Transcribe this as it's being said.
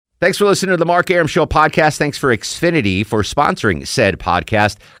Thanks for listening to the Mark Arum Show podcast. Thanks for Xfinity for sponsoring said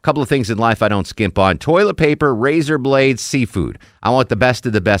podcast. A couple of things in life I don't skimp on. Toilet paper, razor blades, seafood. I want the best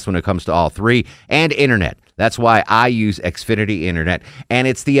of the best when it comes to all three. And internet. That's why I use Xfinity Internet. And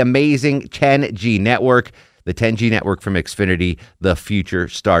it's the amazing 10G network. The 10G network from Xfinity. The future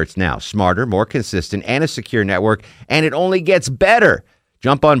starts now. Smarter, more consistent, and a secure network. And it only gets better.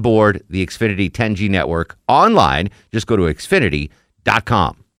 Jump on board the Xfinity 10G network online. Just go to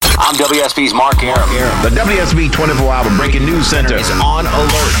Xfinity.com. I'm WSB's Mark Arum. The WSB 24-hour breaking news center Is on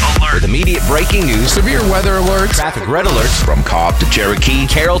alert with immediate breaking news, Severe weather alerts. traffic red alerts, from Cobb to Cherokee.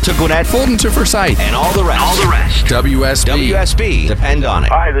 Carroll to Gwinnett, Fulton to Forsyth. and all the rest. WSB. WSB, depend on it.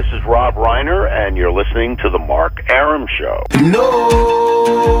 Hi, this is Rob Reiner, and you're listening to The Mark Arum Show.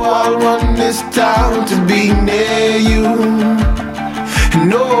 No, I want this town to be near you.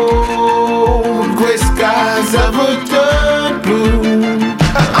 No, gray skies ever turn blue.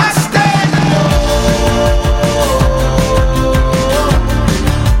 I stand alone.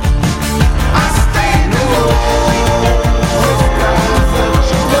 I stand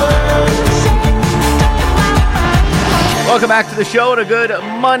alone. Welcome back to the show and a good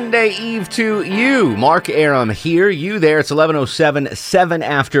Monday Eve to you. Mark Arum here, you there. It's 11:07, 7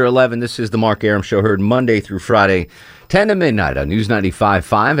 after 11. This is the Mark Arum Show, heard Monday through Friday, 10 to midnight on News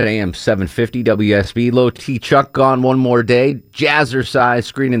 95.5 at AM 750 WSB. Low T Chuck gone one more day. Jazzercise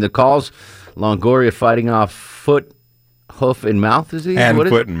screening the calls. Longoria fighting off foot, hoof, and mouth disease. Hand, What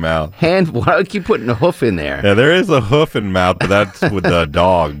is foot, it? and mouth. Hand. Why do I keep putting a hoof in there? Yeah, there is a hoof and mouth, but that's with the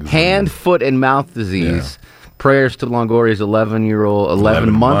dogs. Hand, foot, and mouth disease. Prayers to Longoria's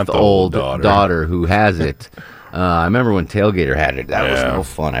 11-month-old daughter who has it. I remember when Tailgater had it. That was no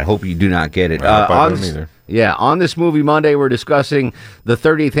fun. I hope you do not get it. I don't either. Yeah, on this Movie Monday, we're discussing the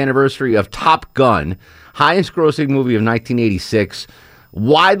 30th anniversary of Top Gun, highest grossing movie of 1986,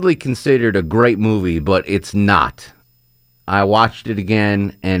 widely considered a great movie, but it's not. I watched it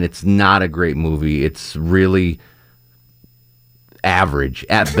again, and it's not a great movie. It's really average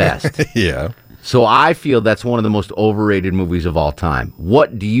at best. Yeah. So I feel that's one of the most overrated movies of all time.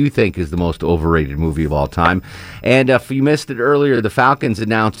 What do you think is the most overrated movie of all time? And if you missed it earlier, the Falcons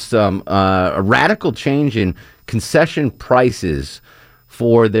announced a radical change in concession prices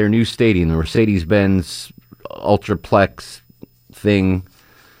for their new stadium, the Mercedes-Benz Ultraplex thing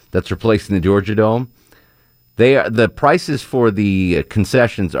that's replacing the Georgia Dome. The prices for the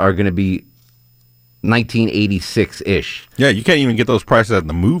concessions are going to be 1986-ish. Yeah, you can't even get those prices at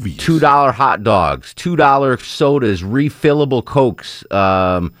the movies. $2 hot dogs, $2 sodas, refillable Cokes,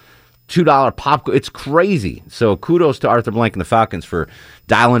 $2 popcorn. It's crazy. So kudos to Arthur Blank and the Falcons for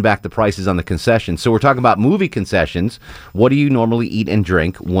dialing back the prices on the concessions. So we're talking about movie concessions. What do you normally eat and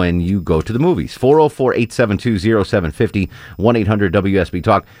drink when you go to the movies? 404-872-0750,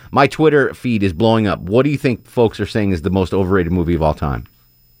 1-800-WSB-TALK. My Twitter feed is blowing up. What do you think folks are saying is the most overrated movie of all time?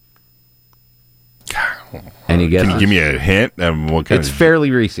 Any guesses? Can you give me a hint? What kind It's of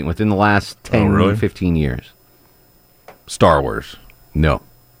fairly recent, within the last 10, really? 15 years. Star Wars? No.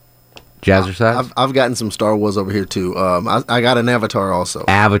 Jazzercise? I've gotten some Star Wars over here too. I got an Avatar also.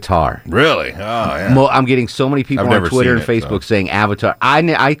 Avatar. Really? Oh, yeah. I'm getting so many people I've on never Twitter and seen it, Facebook so. saying Avatar.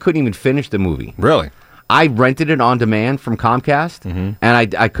 I couldn't even finish the movie. Really? I rented it on demand from Comcast, and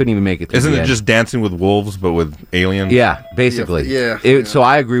I couldn't even make it through Isn't the it end. just Dancing with Wolves, but with aliens? Yeah, basically. Yeah. So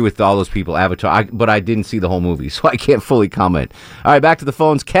I agree with all those people, Avatar, but I didn't see the whole movie, so I can't fully comment. All right, back to the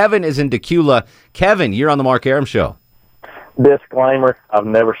phones. Kevin is in Decula. Kevin, you're on the Mark Arum Show. Disclaimer, I've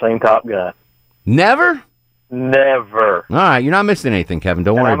never seen Top Gun. Never? Never. All right, you're not missing anything, Kevin.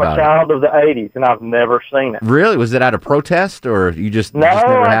 Don't worry I'm a about it. child of the 80s, and I've never seen it. Really? Was it out of protest, or you just, No, it just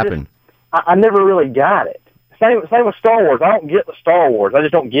never I happened? I never really got it. Same with Star Wars. I don't get the Star Wars. I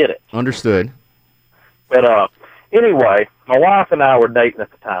just don't get it. Understood. But anyway, my wife and I were dating at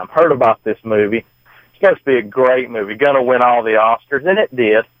the time. Heard about this movie. It's supposed to be a great movie. Going to win all the Oscars, and it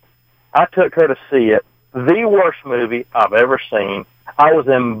did. I took her to see it. The worst movie I've ever seen. I was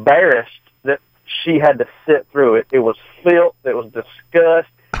embarrassed that she had to sit through it. It was filth. It was disgust.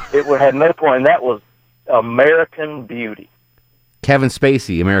 It had no point. And that was American Beauty. Kevin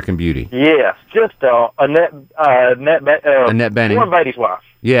Spacey, American Beauty. Yes, just Annette Bening. Warren Beatty's wife.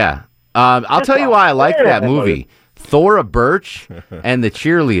 Yeah. I'll tell you why I like that movie. Thora Birch and the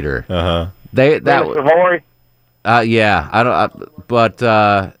cheerleader. Uh-huh. Dennis Savoy. Yeah, I don't.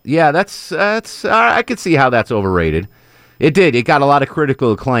 Yeah, that's. I could see how that's overrated. It did. It got a lot of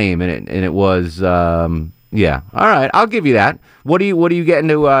critical acclaim, and it was. Yeah. All right, I'll give you that. What are you getting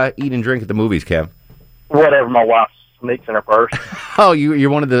to eat and drink at the movies, Kev? Whatever my wife sneaks in her purse. Oh, you're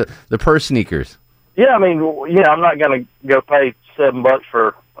one of the purse sneakers. Yeah, I mean, I'm not going to go pay $7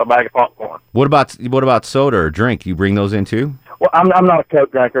 for a bag of popcorn. What about soda or drink? You bring those in too? Well, I'm not a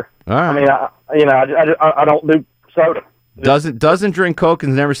Coke drinker. All right. I mean, I don't do soda. Doesn't drink Coke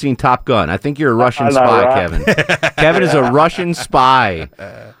and has never seen Top Gun. I think you're a Russian I know, spy, right? Kevin. Kevin is a Russian spy.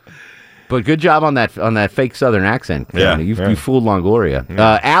 But good job on that fake Southern accent, Kevin. Yeah, You fooled Longoria.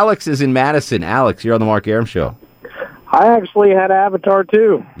 Alex is in Madison. Alex, you're on the Mark Arum Show. I actually had Avatar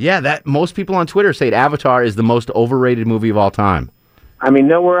too. Yeah, that most people on Twitter say Avatar is the most overrated movie of all time. I mean,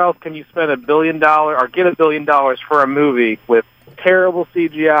 nowhere else can you spend $1 billion or get $1 billion for a movie with terrible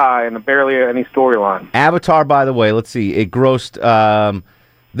CGI and barely any storyline. Avatar, by the way, let's see. It grossed.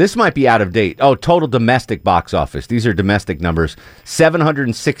 This might be out of date. Oh, total domestic box office. These are domestic numbers.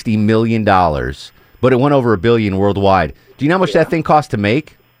 $760 million, but it went over $1 billion worldwide. Do you know how much that thing cost to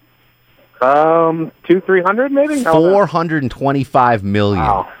make? $200-300 maybe. $425 million.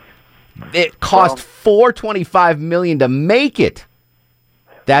 Wow. It cost $425 million to make it.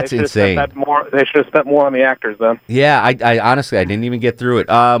 That's They should have insane. spent more. They should have spent more on the actors then. Yeah, I honestly I didn't even get through it.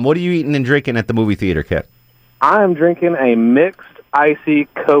 What are you eating and drinking at the movie theater, Kit? I am drinking a mixed icy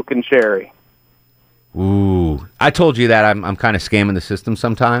Coke and cherry. Ooh, I told you that I'm kind of scamming the system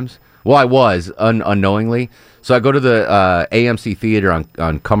sometimes. Well, I was unknowingly. So I go to the AMC Theater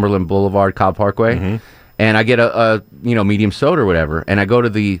on Cumberland Boulevard, Cobb Parkway, and I get a medium soda or whatever, and I go to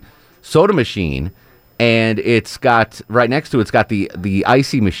the soda machine, and it's got right next to it's got the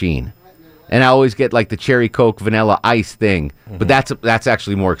icy machine, and I always get like the cherry Coke vanilla ice thing, but that's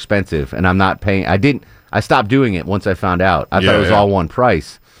actually more expensive, and I'm not paying. I stopped doing it once I found out. I thought it was all one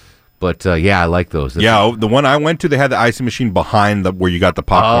price. But, I like those. Yeah, the one I went to, they had the icy machine behind where you got the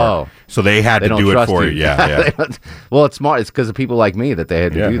popcorn. So they had to do it for you. Yeah. Well, it's smart. It's because of people like me that they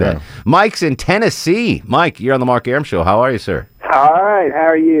had to do that. Mike's in Tennessee. Mike, you're on the Mark Arum Show. How are you, sir? All right. How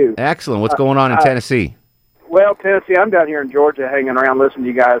are you? Excellent. What's going on in Tennessee? Well, Tennessee, I'm down here in Georgia hanging around listening to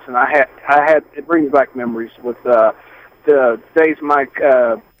you guys, and I had it brings back memories with the days my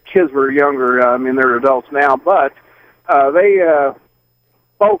kids were younger. I mean, they're adults now, but they...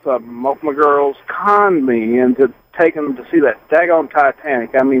 both of them, both my girls, conned me into taking them to see that daggone Titanic.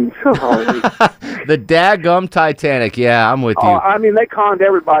 I mean, the daggum Titanic. Yeah, I'm with you. I mean, they conned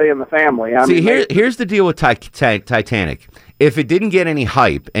everybody in the family. Here's the deal with Titanic. If it didn't get any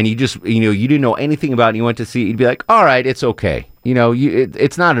hype and you just, you didn't know anything about it and you went to see it, you'd be like, all right, it's okay.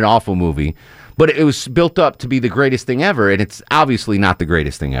 It's not an awful movie, but it was built up to be the greatest thing ever, and it's obviously not the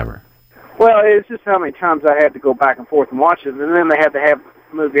greatest thing ever. Well, it's just how many times I had to go back and forth and watch it, and then they had to have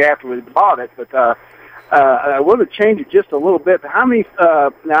movie after we bought it, but I want to change it just a little bit. How many?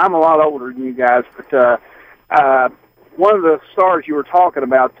 Now I'm a lot older than you guys, but one of the stars you were talking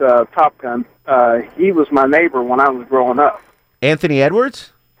about, Top Gun, he was my neighbor when I was growing up. Anthony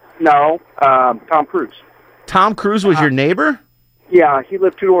Edwards? No, Tom Cruise. Tom Cruise was your neighbor? Yeah, he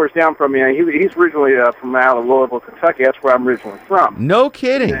lived 2 doors down from me. He's originally from out of Louisville, Kentucky. That's where I'm originally from. No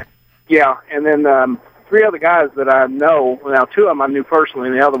kidding. Yeah, and then 3 other guys that I know. Now, 2 of them I knew personally,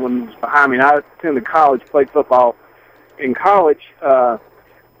 and the other one was behind me. And I attended college, played football in college.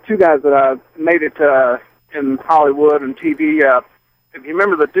 2 guys that I made it in Hollywood and TV. If you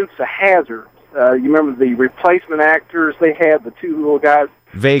remember the Dukes of Hazzard, you remember the replacement actors they had, the 2 little guys?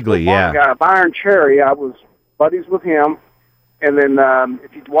 Vaguely, yeah. Guy, Byron Cherry, I was buddies with him. And then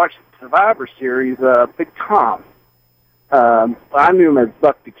if you watch the Survivor Series, Big Tom. I knew him as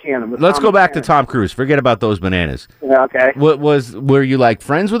Buck Buchanan. Let's go back to Tom Cruise. Forget about those bananas. Yeah, okay. Were you like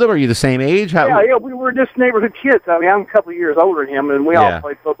friends with him? Are you the same age? Yeah, we were just neighborhood kids. I mean, I'm a couple of years older than him, and we all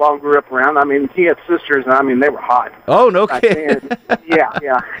played football and grew up around. I mean, he had sisters, and I mean, they were hot. Oh, no kidding.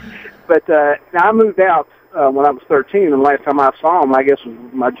 Yeah. But now I moved out when I was 13, and the last time I saw him, I guess, was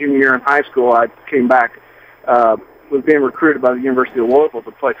my junior year in high school. I came back, was being recruited by the University of Louisville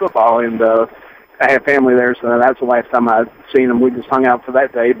to play football, and I have family there, so that's the last time I've seen him. We just hung out for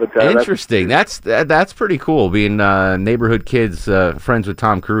that day. But interesting. That's pretty cool. Being neighborhood kids, friends with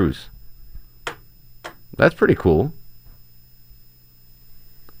Tom Cruise. That's pretty cool.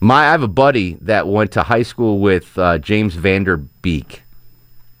 I have a buddy that went to high school with James Van Der Beek,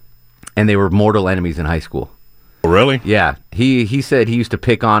 and they were mortal enemies in high school. Oh, really? Yeah. He said he used to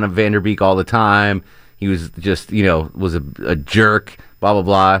pick on Van Der Beek all the time. He was just was a jerk. Blah blah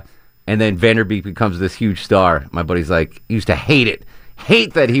blah. And then Van Der Beek becomes this huge star. My buddy's like, he used to hate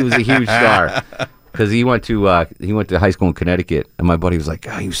that he was a huge star, because he went to high school in Connecticut, and my buddy was like,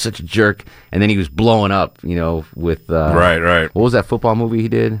 he was such a jerk. And then he was blowing up, with right. What was that football movie he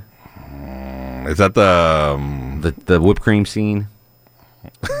did? Is that the whipped cream scene?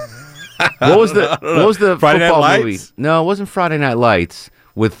 What was the Friday football Night movie? Lights? No, it wasn't Friday Night Lights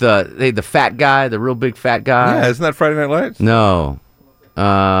with the fat guy, the real big fat guy. Yeah, isn't that Friday Night Lights? No.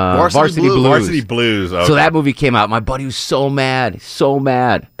 Varsity Blues. Varsity Blues. Okay. So that movie came out. My buddy was so mad.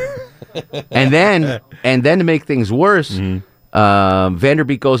 And then to make things worse,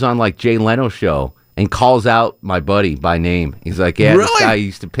 Vanderbeek goes on like Jay Leno's show and calls out my buddy by name. He's like, yeah, this guy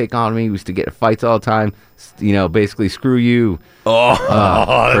used to pick on me. He used to get in fights all the time. You know, basically, screw you.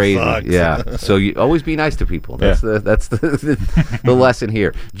 Crazy. Sucks. Yeah. So you always be nice to people. That's the lesson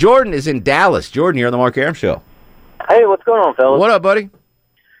here. Jordan is in Dallas. Jordan, you're on the Mark Arum Show. Hey, what's going on, fellas? What up, buddy?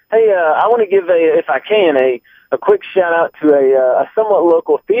 Hey, I want to give if I can, a quick shout out to a somewhat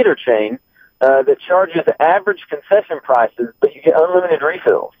local theater chain that charges average concession prices, but you get unlimited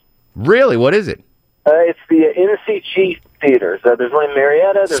refills. Really? What is it? It's the NCG theaters. There's one in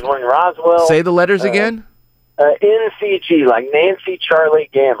Marietta. There's one in Roswell. Say the letters again. NCG, like Nancy Charlie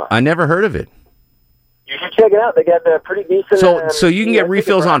Gamma. I never heard of it. You should check it out. They got pretty decent. So you can get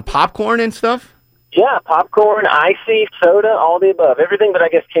refills on popcorn and stuff. Yeah, popcorn, icy, soda, all the above. Everything but I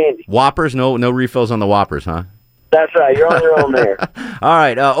guess candy. Whoppers, no refills on the Whoppers, huh? That's right. You're on your own there. All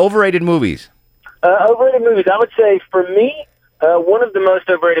right. Overrated movies. Overrated movies. I would say for me, one of the most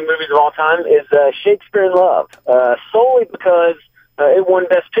overrated movies of all time is Shakespeare in Love, solely because it won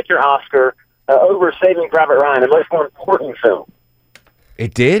Best Picture Oscar over Saving Private Ryan, a much more important film.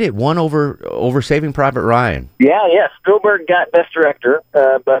 It did? It won over Saving Private Ryan. Yeah. Spielberg got Best Director,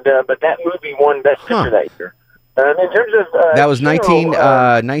 but that movie won Best Picture that year. In terms of that was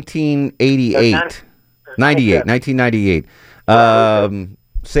 1988. 1998.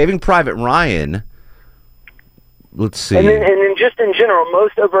 Saving Private Ryan. Let's see. And then just in general,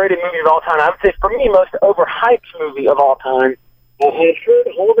 most overrated movie of all time. I would say for me, most overhyped movie of all time. I had heard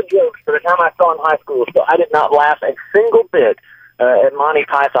all the jokes by the time I saw in high school, so I did not laugh a single bit at Monty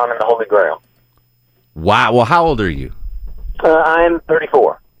Python and the Holy Grail. Wow. Well, how old are you? I am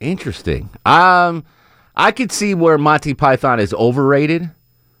 34. Interesting. I could see where Monty Python is overrated,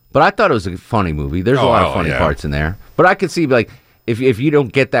 but I thought it was a funny movie. There's a lot of funny parts in there. But I could see, like, if you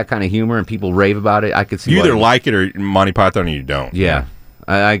don't get that kind of humor and people rave about it, I could see you either like it or Monty Python or you don't. Yeah.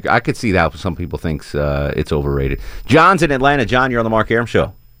 I could see that some people think it's overrated. John's in Atlanta. John, you're on the Mark Arum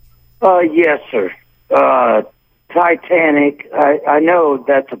Show. Yes, sir. Titanic. I know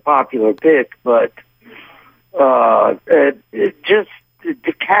that's a popular pick, but just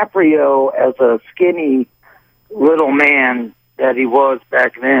DiCaprio as a skinny little man that he was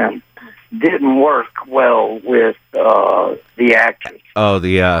back then didn't work well with the actress. Oh,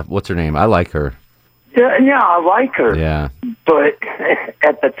 what's her name? I like her. Yeah, I like her. Yeah. But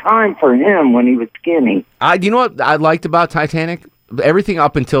at the time for him, when he was skinny. You know what I liked about Titanic? Everything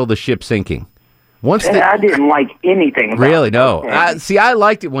up until the ship sinking. I didn't like anything about really, no. I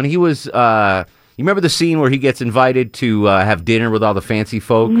liked it when he was... you remember the scene where he gets invited to have dinner with all the fancy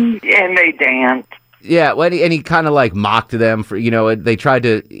folk? And they danced. Yeah, and he kind of like mocked them for, they tried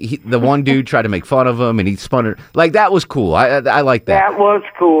to, the one dude tried to make fun of him and he spun it. Like, that was cool. I like that. That was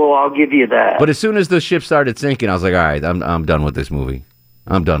cool. I'll give you that. But as soon as the ship started sinking, I was like, all right, I'm done with this movie.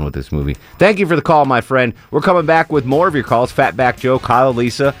 Thank you for the call, my friend. We're coming back with more of your calls. Fatback Joe, Kyle,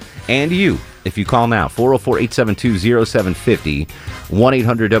 Lisa, and you. If you call now, 404-872-0750,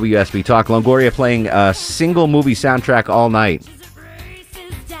 1-800-WSB Talk. Longoria playing a single movie soundtrack all night.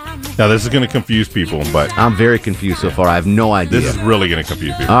 Now, this is going to confuse people, but... I'm very confused so far. I have no idea. This is really going to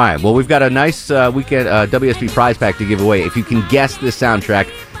confuse people. All right. Well, we've got a nice weekend WSB prize pack to give away if you can guess this soundtrack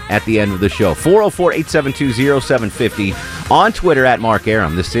at the end of the show. 404-872-0750 on Twitter at Mark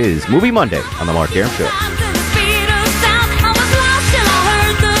Arum. This is Movie Monday on the Mark Arum Show.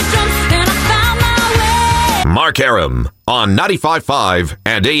 Mark Arum on 95.5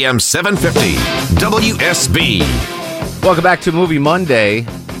 and AM 750 WSB. Welcome back to Movie Monday.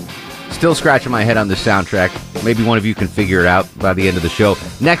 Still scratching my head on the soundtrack. Maybe one of you can figure it out by the end of the show.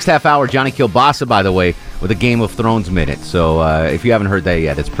 Next half hour, Johnny Kilbasa, by the way, with a Game of Thrones minute. So if you haven't heard that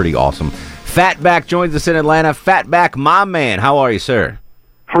yet, it's pretty awesome. Fatback joins us in Atlanta. Fatback, my man. How are you, sir?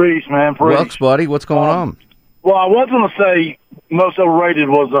 Preach, man. Preach. Wilkes, buddy. What's going on? Well, I was going to say most overrated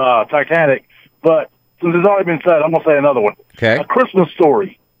was Titanic, but since it's already been said, I'm going to say another one. Okay. A Christmas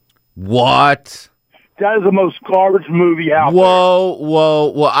Story. What? That is the most garbage movie out there.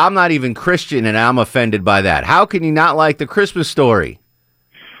 Whoa. I'm not even Christian, and I'm offended by that. How can you not like the Christmas Story?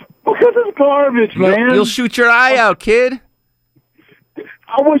 Because it's garbage, man. You'll shoot your eye out, kid.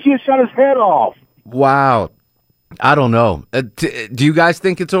 I wish he had shot his head off. Wow. I don't know. Do you guys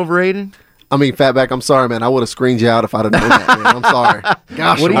think it's overrated? I mean, Fatback, I'm sorry, man. I would have screened you out if I'd have known that, man. I'm sorry.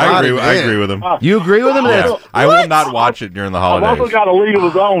 Gosh, I agree with him. You agree with him? Yeah. I will not watch it during the holidays. I've also got a league of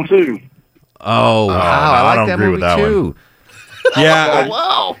his own, too. Oh, wow. I like don't that agree movie, with that too. Yeah.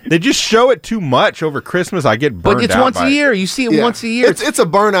 Wow. They just show it too much over Christmas. I get burned out. But it's once a year. You see it once a year. It's a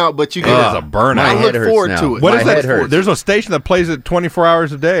burnout, but you It is a burnout. I look forward to it. What is that? hurts. There's a station that plays it 24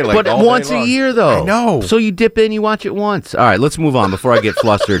 hours a day. Like but all once day a long. year, though. I know. So you dip in, you watch it once. All right, let's move on before I get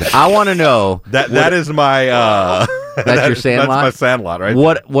flustered. I want to know. That is my... That's your Sandlot? That's my Sandlot, right?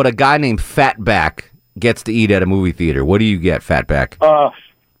 What a guy named Fatback gets to eat at a movie theater. What do you get, Fatback?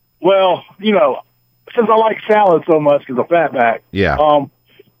 Well, since I like salad so much because of Fatback, Yeah.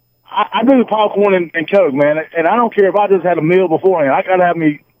 I do the popcorn and Coke, man. And I don't care if I just had a meal beforehand. I got to have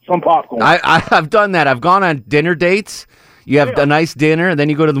me some popcorn. I've done that. I've gone on dinner dates. You have a nice dinner, and then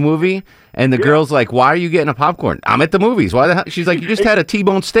you go to the movie, and the girl's like, why are you getting a popcorn? I'm at the movies. Why the hell? She's like, you just had a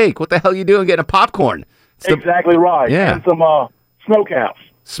T-bone steak. What the hell are you doing getting a popcorn? Exactly right. Yeah. And some Smokehouse.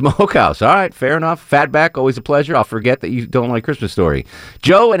 Smokehouse. All right, fair enough. Fatback, always a pleasure. I'll forget that you don't like Christmas Story.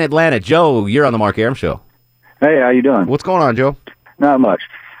 Joe in Atlanta. Joe, you're on the Mark Arum Show. Hey, how you doing? What's going on, Joe? Not much.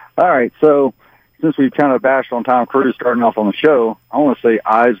 All right, so since we've kind of bashed on Tom Cruise starting off on the show, I want to say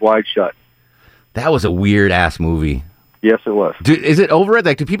Eyes Wide Shut. That was a weird-ass movie. Yes, it was. Is it overrated?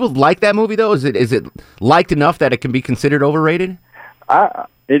 Like, do people like that movie, though? Is it liked enough that it can be considered overrated?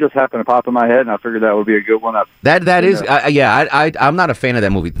 It just happened to pop in my head, and I figured that would be a good one. I'm not a fan of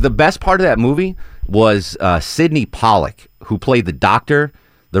that movie. The best part of that movie was Sidney Pollack, who played the doctor,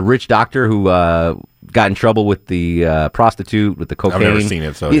 the rich doctor who got in trouble with the prostitute, with the cocaine. I've never seen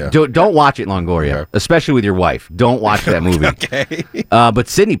it, so yeah. Don't watch it, Longoria, especially with your wife. Don't watch that movie. Okay. But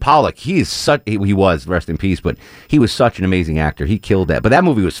Sidney Pollack, he was, rest in peace, but he was such an amazing actor. He killed that. But that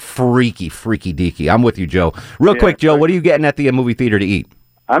movie was freaky deaky. I'm with you, Joe. Real quick, Joe, what are you getting at the movie theater to eat?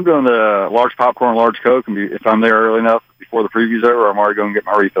 I'm doing the large popcorn, large Coke, and if I'm there early enough before the preview's over, I'm already going to get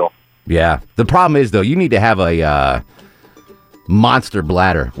my refill. Yeah. The problem is, though, you need to have a monster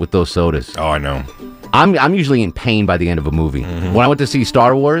bladder with those sodas. Oh, I know. I'm usually in pain by the end of a movie. Mm-hmm. When I went to see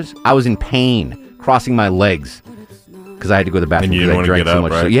Star Wars, I was in pain, crossing my legs, because I had to go to the bathroom. And you didn't want to get up,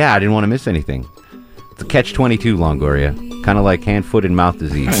 right? So, yeah, I didn't want to miss anything. It's a catch-22, Longoria. Kind of like hand, foot, and mouth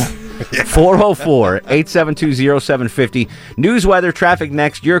disease. 404-872-0750. News, weather, traffic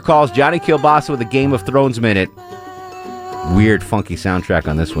next. Your calls. Johnny Kilbasa with a Game of Thrones Minute. Weird, funky soundtrack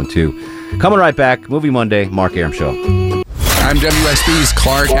on this one, too. Coming right back. Movie Monday, Mark Arum Show. I'm WSB's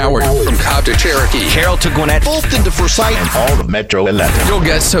Clark Howard from Cobb to Cherokee. Carroll to Gwinnett, Fulton to Forsyth, And all of Metro Atlanta. You'll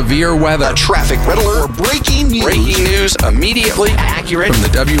get severe weather, a traffic red alert, or breaking news. breaking news immediately, Accurate. from the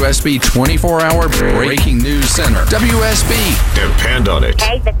WSB 24-hour Breaking News Center. WSB. Depend on it.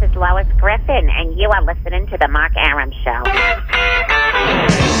 Hey, this is Lois Griffin, and you are listening to The Mark Arum Show.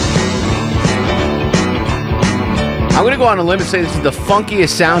 I'm going to go on a limb and say this is the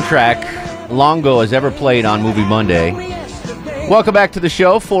funkiest soundtrack Longo has ever played on Movie Monday. Welcome back to the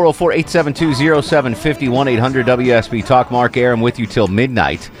show, 404-872-0750, 1-800-WSB Talk. Mark Arum with you till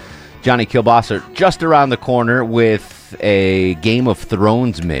midnight. Johnny Kilbasa just around the corner with a Game of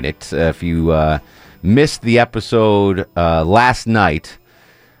Thrones minute. If you missed the episode last night,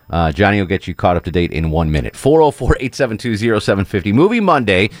 Johnny will get you caught up to date in 1 minute. 404-872-0750. Movie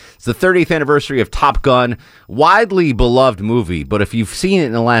Monday. It's the 30th anniversary of Top Gun. Widely beloved movie, but if you've seen it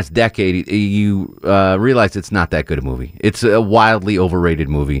in the last decade, you realize it's not that good a movie. It's a wildly overrated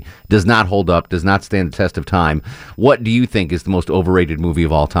movie. Does not hold up, does not stand the test of time. What do you think is the most overrated movie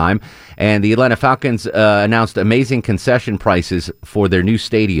of all time? And the Atlanta Falcons announced amazing concession prices for their new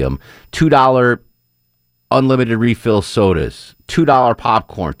stadium. $2 unlimited refill sodas, $2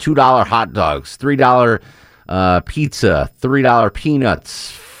 popcorn, $2 hot dogs, $3 pizza, $3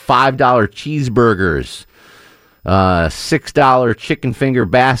 peanuts, $5 cheeseburgers, $6 chicken finger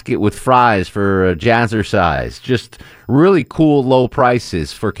basket with fries for jazzercise. Just really cool low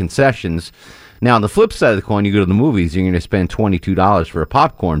prices for concessions. Now, on the flip side of the coin, you go to the movies, you're going to spend $22 for a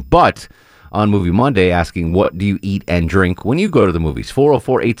popcorn, but on Movie Monday, asking what do you eat and drink when you go to the movies.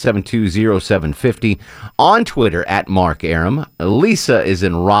 404-872-0750. On Twitter, at Mark Arum. Lisa is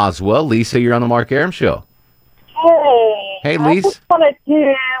in Roswell. Lisa, you're on the Mark Arum Show. Hey, Lisa. I just wanted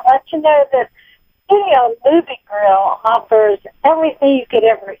to let you know that Studio Movie Grill offers everything you could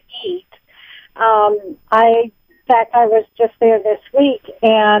ever eat. In fact, I was just there this week,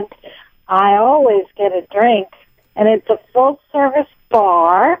 and I always get a drink, and it's a full-service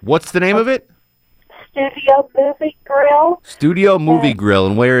bar. What's the name of it? Studio Movie Grill. Studio Movie Grill,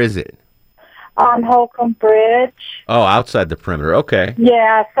 and where is it? On Holcomb Bridge. Oh, outside the perimeter. Okay.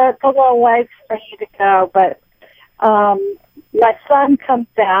 Yeah, so it's a little ways for you to go, but my son comes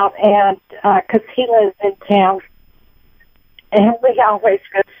out, and because he lives in town, and we always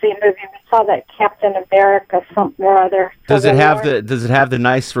go see a movie. We saw that Captain America something or other. Does it have the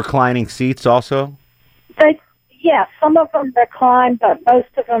nice reclining seats also? Yeah, some of them recline, but most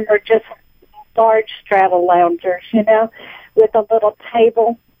of them are just large straddle loungers, with a little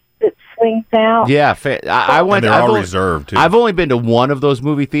table that swings out. Yeah, I went. And they're all reserved too. I've only been to one of those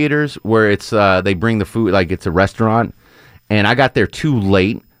movie theaters where it's they bring the food like it's a restaurant, and I got there too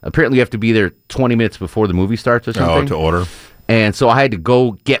late. Apparently, you have to be there 20 minutes before the movie starts or something. Oh, to order. And so I had to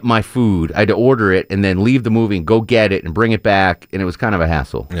go get my food. I had to order it and then leave the movie and go get it and bring it back, and it was kind of a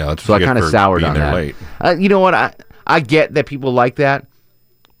hassle. Yeah, that's so I kind of soured on that. Late. You know what? I get that people like that,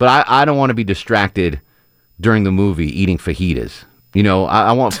 but I don't want to be distracted during the movie eating fajitas.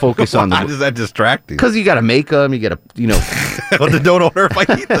 I want focus on the. Why does that distract you? Because you got to make them. You got to, Well, then don't order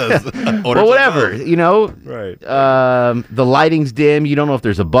fajitas. Well, whatever. Right. The lighting's dim. You don't know if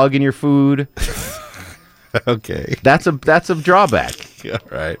there's a bug in your food. Okay. That's a drawback. Yeah,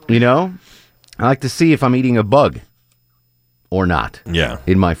 right. I like to see if I'm eating a bug or not. Yeah.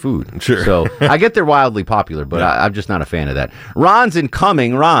 In my food. Sure. So I get they're wildly popular, but I'm just not a fan of that. Ron's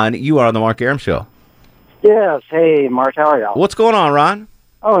incoming. Ron, you are on the Mark Arum Show. Yes. Hey, Mark, how are y'all? What's going on, Ron?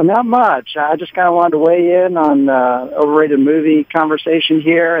 Oh, not much. I just kind of wanted to weigh in on overrated movie conversation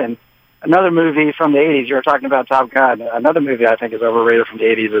here. And another movie from the 80s, you were talking about Top Gun. Another movie I think is overrated from the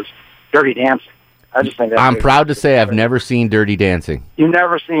 80s is Dirty Dancing. I just think I'm proud to say I've never seen Dirty Dancing. You've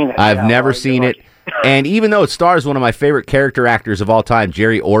never seen it? I've never seen it. And even though it stars one of my favorite character actors of all time,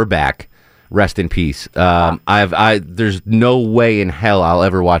 Jerry Orbach, rest in peace. There's no way in hell I'll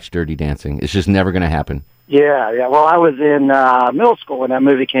ever watch Dirty Dancing. It's just never going to happen. Yeah. Well, I was in middle school when that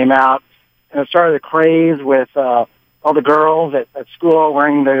movie came out, and it started the craze with all the girls at school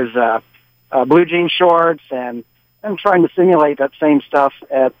wearing those blue jean shorts and trying to simulate that same stuff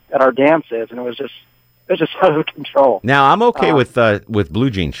at our dances, and it was just out of control. Now I'm okay with blue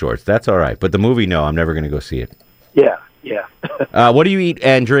jean shorts. That's all right. But the movie, no, I'm never going to go see it. Yeah. What do you eat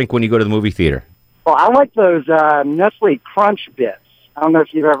and drink when you go to the movie theater? Well, I like those Nestle Crunch Bits. I don't know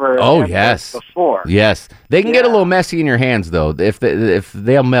if you've ever had those before. Yes. They can get a little messy in your hands, though. If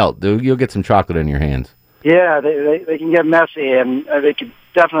they'll melt, you'll get some chocolate in your hands. Yeah, they can get messy, and they could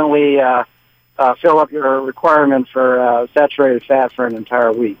definitely fill up your requirement for saturated fat for an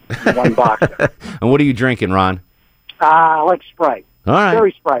entire week in one box. And what are you drinking, Ron? I like Sprite. All right.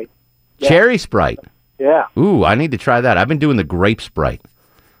 Cherry Sprite. Yeah. Cherry Sprite. Yeah. Ooh, I need to try that. I've been doing the grape Sprite.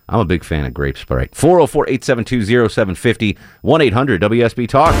 I'm a big fan of grape Sprite. 404-872-0750, 1-800-WSB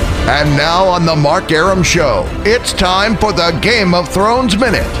Talk. And now on the Mark Arum Show, it's time for the Game of Thrones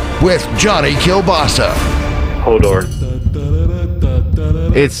Minute with Johnny Kilbasa. Hodor.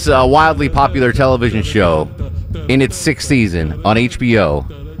 It's a wildly popular television show in its 6th season on HBO.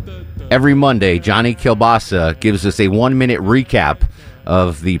 Every Monday, Johnny Kilbasa gives us a 1-minute recap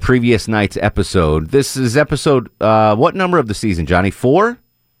of the previous night's episode. This is episode, what number of the season, Johnny? 4?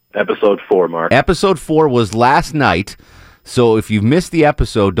 Episode 4, Mark. Episode 4 was last night, so if you've missed the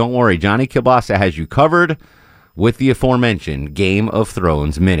episode, don't worry. Johnny Kilbasa has you covered with the aforementioned Game of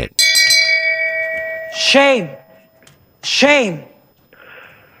Thrones Minute. Shame. Shame.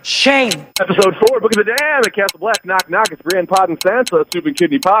 Shame. Episode 4, Book of the Damned at Castle Black. Knock, knock. It's Brienne, Pod, and Sansa. Soup and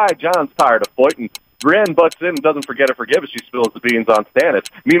kidney pie. John's tired of fighting. Brienne butts in and doesn't forget or forgive as she spills the beans on Stannis.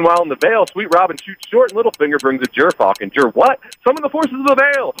 Meanwhile, in the Vale, Sweet Robin shoots short and Littlefinger brings a Gerfalk. And what? Summon the forces of the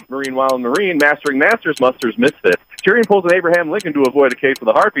Vale! Meanwhile, in Marine, mastering masters musters misfits. Tyrion pulls an Abraham Lincoln to avoid a case with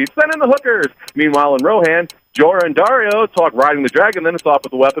the Harpies. Send in the hookers! Meanwhile, in Rohan, Jorah and Dario talk riding the dragon, then it's off with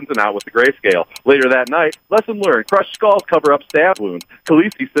the weapons and out with the grayscale. Later that night, lesson learned, crushed skulls cover up stab wounds.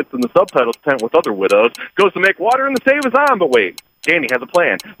 Khaleesi sits in the subtitles tent with other widows, goes to make water and the save is on, but wait. Dany has a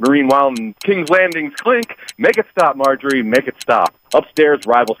plan. Marine while in King's Landing's clink. Make it stop, Marjorie. Make it stop. Upstairs,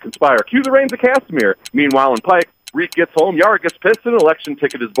 rivals conspire. Cue the reigns of Castamere. Meanwhile, in Pike, Reek gets home. Yara gets pissed, and an election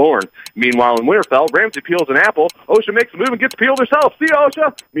ticket is born. Meanwhile, in Winterfell, Ramsay peels an apple. Osha makes a move and gets peeled herself. See,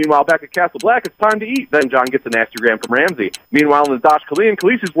 Osha? Meanwhile, back at Castle Black, it's time to eat. Then Jon gets a nastygram from Ramsay. Meanwhile, in the Dosh Khalil,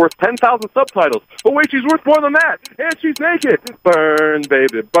 Khaleesi's worth 10,000 subtitles. But wait, she's worth more than that. And she's naked. Burn,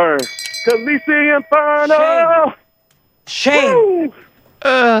 baby, burn. Khaleesi Inferno! Shame.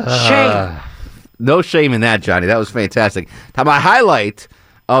 Shame. No shame in that, Johnny. That was fantastic. Now, my highlight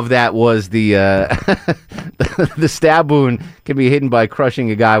of that was the the stab wound can be hidden by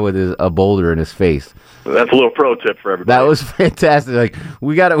crushing a guy with a boulder in his face. That's a little pro tip for everybody. That was fantastic. Like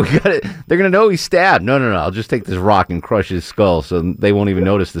we got it. They're gonna know he's stabbed. No. I'll just take this rock and crush his skull, so they won't even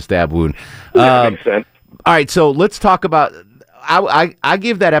notice the stab wound. Makes sense. All right, so let's talk about. I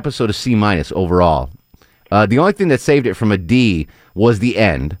give that episode a C- overall. The only thing that saved it from a D was the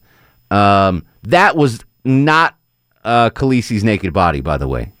end. That was not Khaleesi's naked body, by the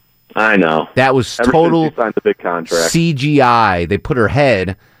way. I know. That was Ever total since she signed the big contract. CGI. They put her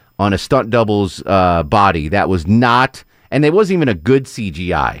head on a stunt double's body that was not, and it wasn't even a good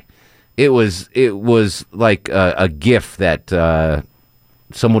CGI. It was like a GIF that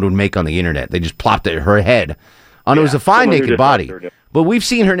someone would make on the internet. They just plopped it her head. And it was a fine naked body. But we've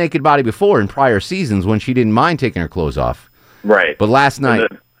seen her naked body before in prior seasons when she didn't mind taking her clothes off. Right. But last night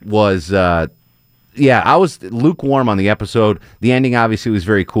was, I was lukewarm on the episode. The ending obviously was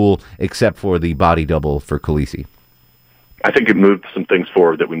very cool, except for the body double for Khaleesi. I think it moved some things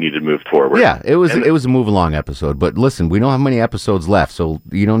forward that we needed to move forward. Yeah, it was a move along episode. But listen, we don't have many episodes left, so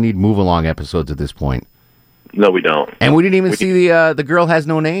you don't need move along episodes at this point. No, we don't. And we didn't even see the girl has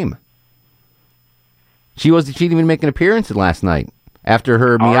no name. She didn't even make an appearance last night after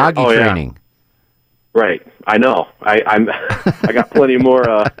her Miyagi training. Yeah. Right, I know. I got plenty more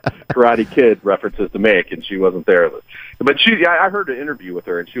Karate Kid references to make, and she wasn't there. But I heard an interview with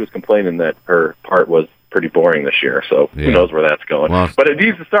her, and she was complaining that her part was pretty boring this year. So who knows where that's going? Well, but it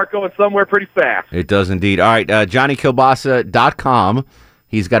needs to start going somewhere pretty fast. It does indeed. All right, JohnnyKilbasa.com.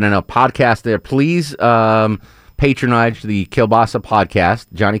 He's got a podcast there. Please patronize the Kilbasa podcast,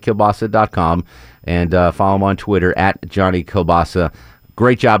 JohnnyKilbasa.com, and follow him on Twitter at Johnny Kilbasa.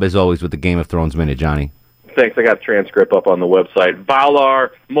 Great job, as always, with the Game of Thrones Minute, Johnny. Thanks. I got a transcript up on the website.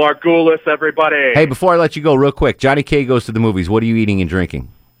 Valar Morghulis, everybody. Hey, before I let you go, real quick, Johnny K goes to the movies. What are you eating and drinking?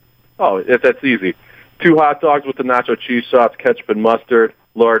 Oh, that's easy. 2 hot dogs with the nacho cheese sauce, ketchup and mustard,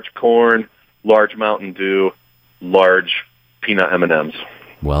 large corn, large Mountain Dew, large peanut M&Ms.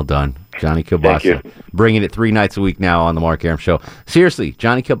 Well done. Johnny Kilbasa. Bringing it 3 nights a week now on the Mark Arum Show. Seriously,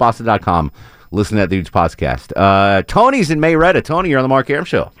 JohnnyKilbasa.com. Listen to that dude's podcast. Tony's in Marietta. Tony, you're on the Mark Arum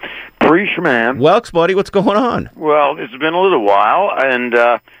Show. Preach, man. Welks, buddy, what's going on? Well, it's been a little while, and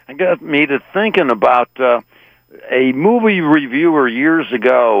it got me to thinking about a movie reviewer years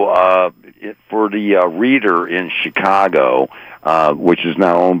ago for the Reader in Chicago, which is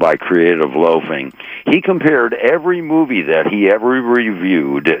now owned by Creative Loafing. He compared every movie that he ever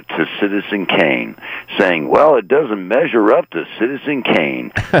reviewed to Citizen Kane, saying, well, it doesn't measure up to Citizen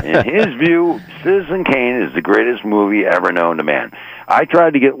Kane. In his view, Citizen Kane is the greatest movie ever known to man. I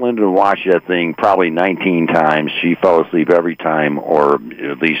tried to get Linda to watch that thing probably 19 times. She fell asleep every time, or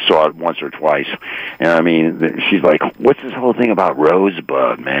at least saw it once or twice. And I mean, she's like, what's this whole thing about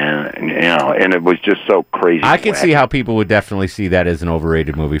Rosebud, man? And it was just so crazy. I can see how people would definitely see that as an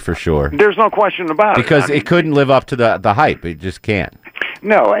overrated movie for sure. There's no question about it. Because it couldn't live up to the hype. It just can't.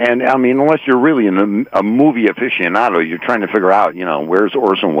 No, and I mean, unless you're really a movie aficionado, you're trying to figure out, where's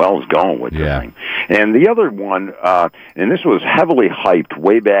Orson Welles going with this thing. And the other one, and this was heavily hyped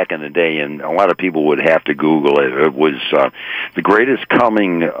way back in the day, and a lot of people would have to Google it. It was The Greatest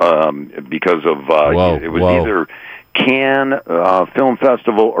Coming because of it was either Cannes Film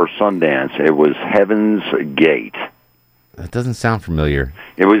Festival or Sundance. It was Heaven's Gate. That doesn't sound familiar.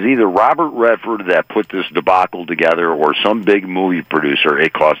 It was either Robert Redford that put this debacle together or some big movie producer.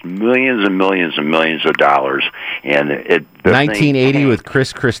 It cost millions and millions and millions of dollars. And 1980 with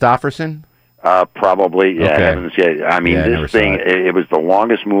Chris Christopherson? Probably, yeah. Okay. I mean, this thing, it was the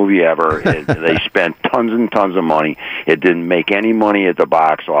longest movie ever. They spent tons and tons of money. It didn't make any money at the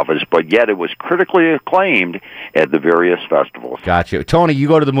box office, but yet it was critically acclaimed at the various festivals. Gotcha. Tony, you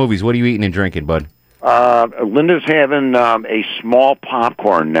go to the movies. What are you eating and drinking, bud? Linda's having a small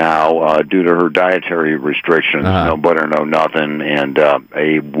popcorn now due to her dietary restrictions, no butter, no nothing, and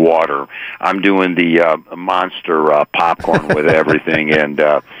a water. I'm doing the monster popcorn with everything and,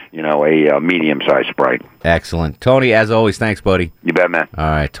 a medium-sized Sprite. Excellent. Tony, as always, thanks, buddy. You bet, man. All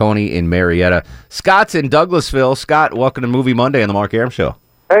right, Tony in Marietta. Scott's in Douglasville. Scott, welcome to Movie Monday on the Mark Arum Show.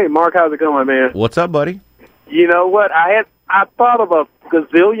 Hey, Mark, how's it going, man? What's up, buddy? You know what? I thought of a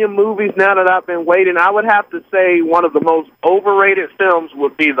gazillion movies now that I've been waiting. I would have to say one of the most overrated films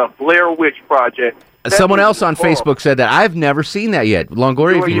would be the Blair Witch Project. Someone else on Facebook said that. I've never seen that yet.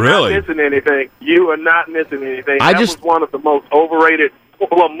 Longoria, you're not missing anything. You are not missing anything. That was one of the most overrated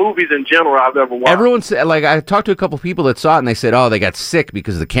movies in general I've ever watched. Everyone said, I talked to a couple people that saw it, and they said, they got sick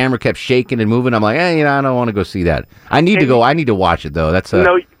because the camera kept shaking and moving. I'm like, I don't want to go see that. I need to go. I need to watch it, though. That's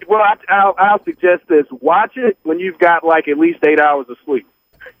No, well, I'll suggest this. Watch it when you've got, at least 8 hours of sleep.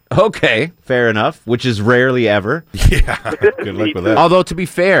 Okay, fair enough, which is rarely ever. Yeah, good luck with that. Although, to be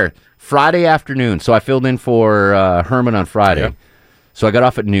fair, Friday afternoon, so I filled in for Herman on Friday. Yep. So I got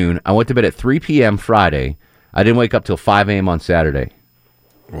off at noon. I went to bed at 3 p.m. Friday. I didn't wake up till 5 a.m. on Saturday.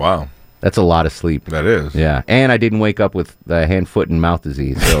 Wow. That's a lot of sleep. That is. Yeah, and I didn't wake up with the hand, foot, and mouth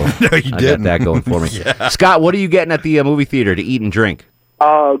disease, so no, you didn't. Got that going for me. Yeah. Scott, what are you getting at the movie theater to eat and drink?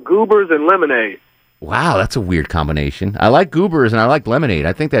 Goobers and lemonade. Wow, that's a weird combination. I like goobers and I like lemonade.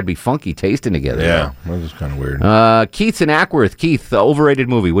 I think that'd be funky tasting together. Yeah, that was kind of weird. Keith's in Ackworth. Keith, the overrated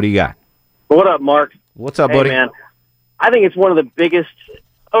movie. What do you got? What up, Mark? What's up, Hey, buddy? man. I think it's one of the biggest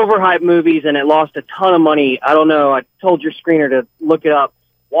overhyped movies, and it lost a ton of money. I don't know. I told your screener to look it up.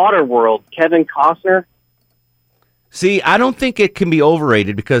 Waterworld, Kevin Costner. See, I don't think it can be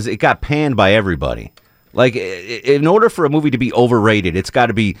overrated because it got panned by everybody. Like, in order for a movie to be overrated, it's got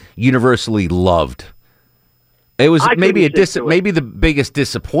to be universally loved. It was maybe maybe the biggest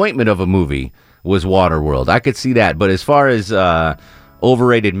disappointment of a movie was Waterworld. I could see that, but as far as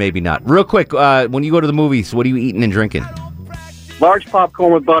overrated, maybe not. Real quick, when you go to the movies, what are you eating and drinking? Large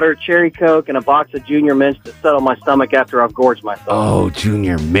popcorn with butter, cherry Coke, and a box of Junior Mints to settle my stomach after I've gorged myself. Oh,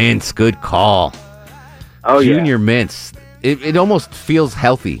 Junior Mints, good call. Oh, yeah. Junior Mints. It almost feels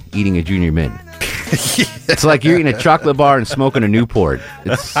healthy eating a Junior Mint. It's like you're eating a chocolate bar and smoking a Newport.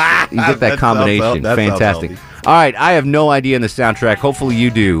 You get that combination. Fantastic. All right, I have no idea in the soundtrack. Hopefully you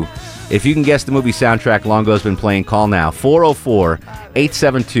do. If you can guess the movie soundtrack Longo's been playing, call now.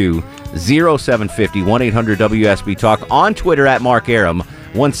 404-872-0750, 1-800-WSB Talk. On Twitter at Mark Arum.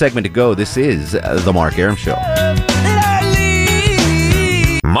 One segment to go. This is The Mark Arum Show.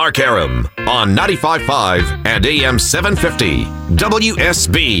 Mark Arum on 95.5 and AM 750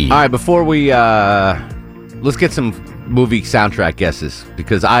 WSB. All right, before we let's get some movie soundtrack guesses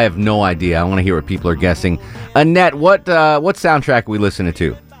because I have no idea. I want to hear what people are guessing. Annette, what soundtrack are we listening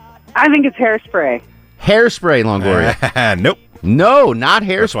to? I think it's Hairspray. Hairspray, Longoria. Nope. No, not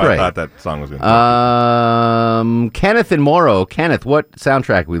Hairspray. That's why I thought that song was going to Kenneth and Morrow. Kenneth, what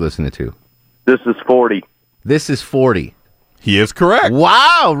soundtrack are we listening to? This is 40. This is 40. He is correct.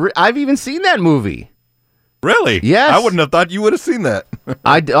 Wow, I've even seen that movie. Really? Yes. I wouldn't have thought you would have seen that.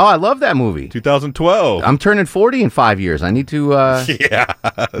 I love that movie. 2012. I'm turning 40 in 5 years. I need to. Yeah,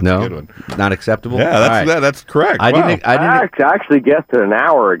 that's no, a good one. Not acceptable. Yeah, that's correct. I actually guessed it an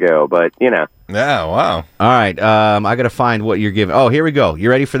hour ago, but you know. Yeah. Wow. All right. I got to find what you're giving. Oh, here we go.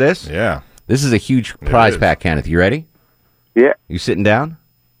 You ready for this? Yeah. This is a huge prize pack, Kenneth. You ready? Yeah. You sitting down?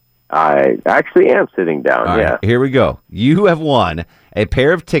 I actually am sitting down. All right, here we go. You have won a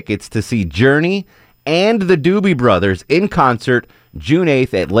pair of tickets to see Journey and the Doobie Brothers in concert June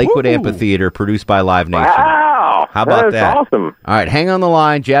 8th at Lakewood Amphitheater, produced by Live Nation. Wow. How about that? Awesome. All right, hang on the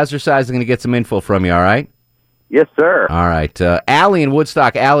line. Jazzercise is going to get some info from you, all right? Yes, sir. All right. Allie in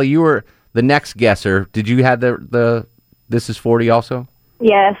Woodstock. Allie, you were the next guesser. Did you have the This is 40 also?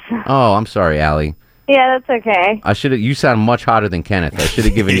 Yes. Oh, I'm sorry, Allie. Yeah, that's okay. I should have. You sound much hotter than Kenneth. I should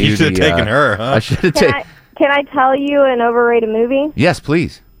have given you. You should have taken her, huh? I should have taken. Can I tell you an overrated movie? Yes,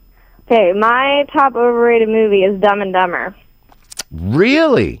 please. Okay, my top overrated movie is Dumb and Dumber.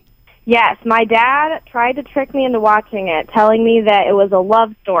 Really? Yes, my dad tried to trick me into watching it, telling me that it was a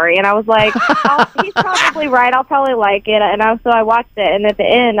love story, and I was like, he's probably right. I'll probably like it, and so I watched it, and at the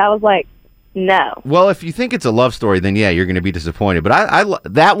end, I was like, no. Well, if you think it's a love story, then yeah, you're going to be disappointed. But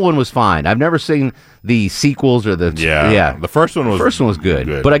that one was fine. I've never seen the sequels or the The first one was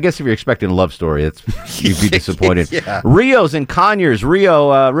good. But I guess if you're expecting a love story, you'd be disappointed. Yeah. Rio's in Conyers.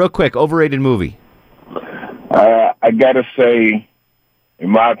 Rio, real quick, overrated movie. I gotta say, in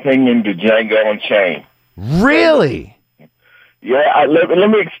my opinion, the Django Unchained. Really? Yeah. Let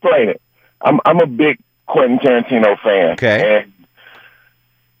me explain it. I'm a big Quentin Tarantino fan. Okay. And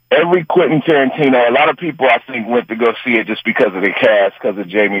every Quentin Tarantino, a lot of people I think went to go see it just because of the cast, because of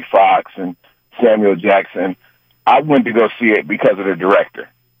Jamie Foxx and Samuel Jackson. I went to go see it because of the director.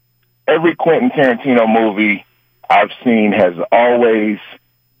 Every Quentin Tarantino movie I've seen it's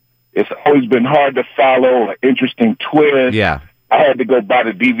always been hard to follow, an interesting twist. Yeah. I had to go buy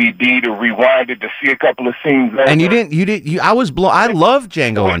the DVD to rewind it to see a couple of scenes. And you didn't. I was blown. I love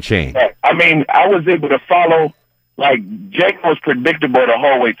Django Unchained. I mean, I was able to follow. Like, Django was predictable the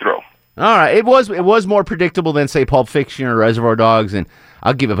whole way through. All right, it was more predictable than say Pulp Fiction or Reservoir Dogs, and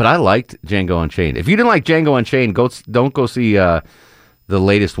I'll give it. But I liked Django Unchained. If you didn't like Django Unchained, don't go see the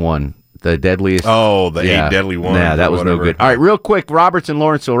latest one, the Deadliest. Oh, the 8 Deadly Ones. Yeah, that was no good. All right, real quick, Robert's in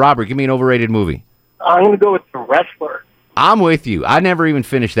Lawrenceville. Robert, give me an overrated movie. I'm going to go with The Wrestler. I'm with you. I never even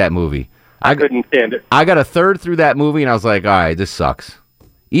finished that movie. I couldn't stand it. I got a third through that movie, and I was like, all right, this sucks.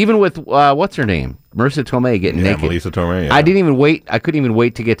 Even with, what's her name? Marissa Tomei getting naked. Melissa Tomei, yeah. I didn't even wait. I couldn't even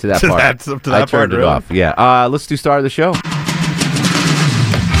wait to get to that part. That's up to that I turned part, it really? off. Yeah. Let's do star of the show.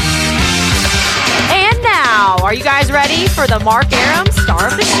 And now, are you guys ready for the Mark Arum Star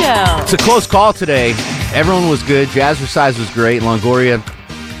of the Show? It's a close call today. Everyone was good. Jazzercise was great. Longoria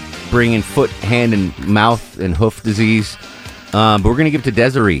bringing foot, hand, and mouth and hoof disease. But we're going to give it to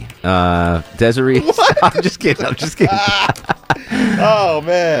Desiree. Desiree. I'm just kidding. Oh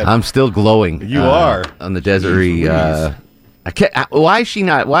man, I'm still glowing. You are on the Desiree. I can't, why is she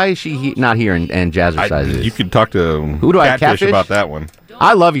not? Why is she not here and Jazzercise? You could talk to who do I catfish about that one.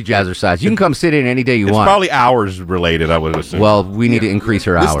 I love you, Jazzercise. You can come sit in any day you want. It's probably hours related, I would assume. Well, we need to increase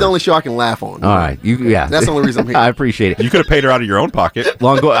her hours. This is the only show I can laugh on. All right, that's the only reason I'm here. I appreciate it. You could have paid her out of your own pocket.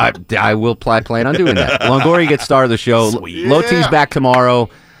 Longoria, I will plan on doing that. Longoria gets star of the show. Low T's back tomorrow.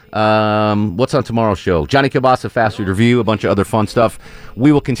 What's on tomorrow's show? Johnny Kielbasa Fast Food Review, a bunch of other fun stuff.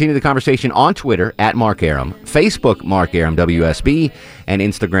 We will continue the conversation on Twitter at Mark Arum, Facebook Mark Arum WSB, and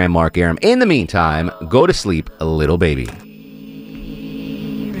Instagram Mark Arum. In the meantime, go to sleep, little baby.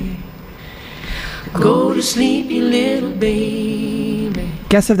 Go to sleep, you little baby.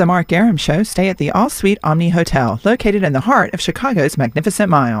 Guests of the Mark Arum Show stay at the All Suite Omni Hotel, located in the heart of Chicago's Magnificent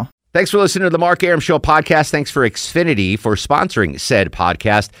Mile. Thanks for listening to the Mark Arum Show podcast. Thanks for Xfinity for sponsoring said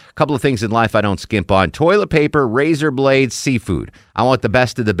podcast. A couple of things in life I don't skimp on. Toilet paper, razor blades, seafood. I want the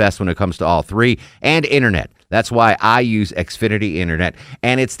best of the best when it comes to all three. And internet. That's why I use Xfinity Internet.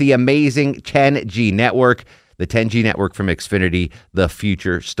 And it's the amazing 10G network. The 10G network from Xfinity, the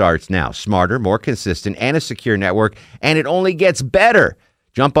future starts now. Smarter, more consistent, and a secure network. And it only gets better.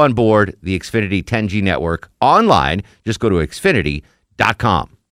 Jump on board the Xfinity 10G network online. Just go to Xfinity.com.